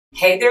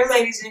Hey there,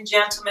 ladies and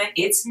gentlemen,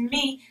 it's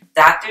me,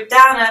 Dr.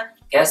 Donna.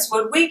 Guess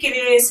what week it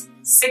is?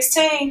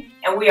 16,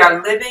 and we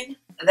are living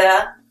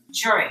the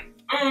dream.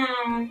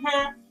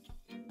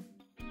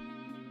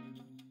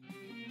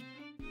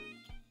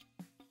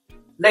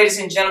 Ladies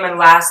and gentlemen,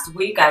 last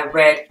week I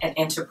read An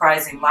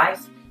Enterprising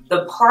Life.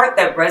 The part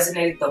that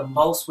resonated the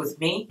most with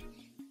me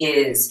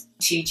is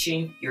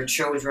teaching your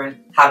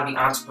children how to be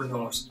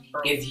entrepreneurs.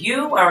 If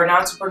you are an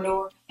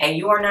entrepreneur and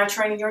you are not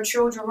training your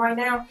children right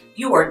now,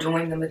 you are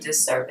doing them a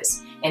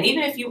disservice. And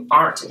even if you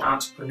aren't an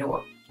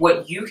entrepreneur,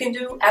 what you can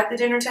do at the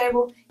dinner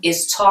table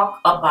is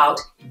talk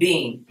about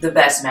being the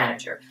best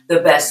manager,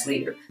 the best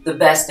leader, the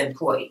best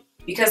employee.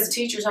 Because the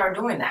teachers aren't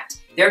doing that.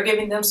 They're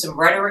giving them some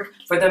rhetoric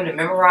for them to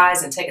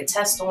memorize and take a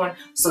test on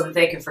so that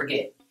they can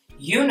forget.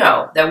 You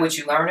know that what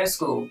you learn in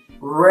school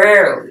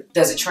rarely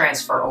does it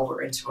transfer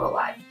over into real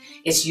life.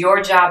 It's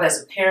your job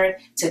as a parent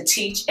to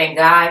teach and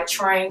guide,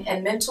 train,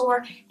 and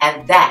mentor,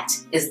 and that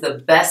is the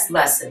best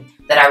lesson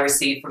that I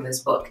received from this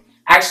book.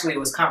 Actually, it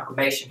was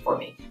confirmation for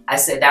me. I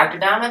said, Dr.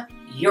 Donna,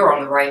 you're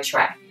on the right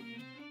track.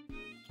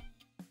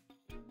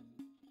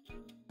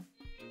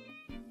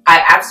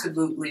 I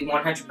absolutely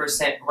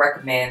 100%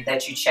 recommend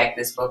that you check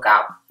this book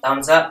out.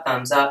 Thumbs up,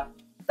 thumbs up,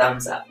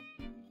 thumbs up.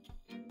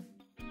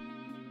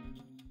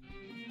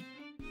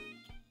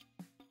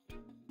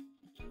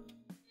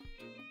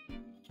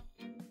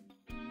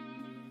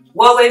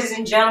 Well, ladies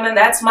and gentlemen,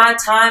 that's my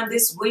time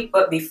this week.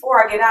 But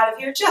before I get out of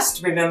here,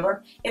 just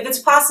remember, if it's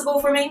possible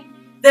for me,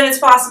 then it's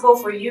possible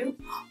for you.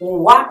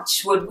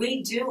 Watch what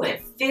we do in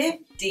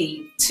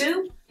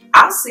 52.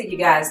 I'll see you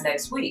guys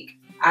next week.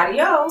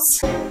 Adios.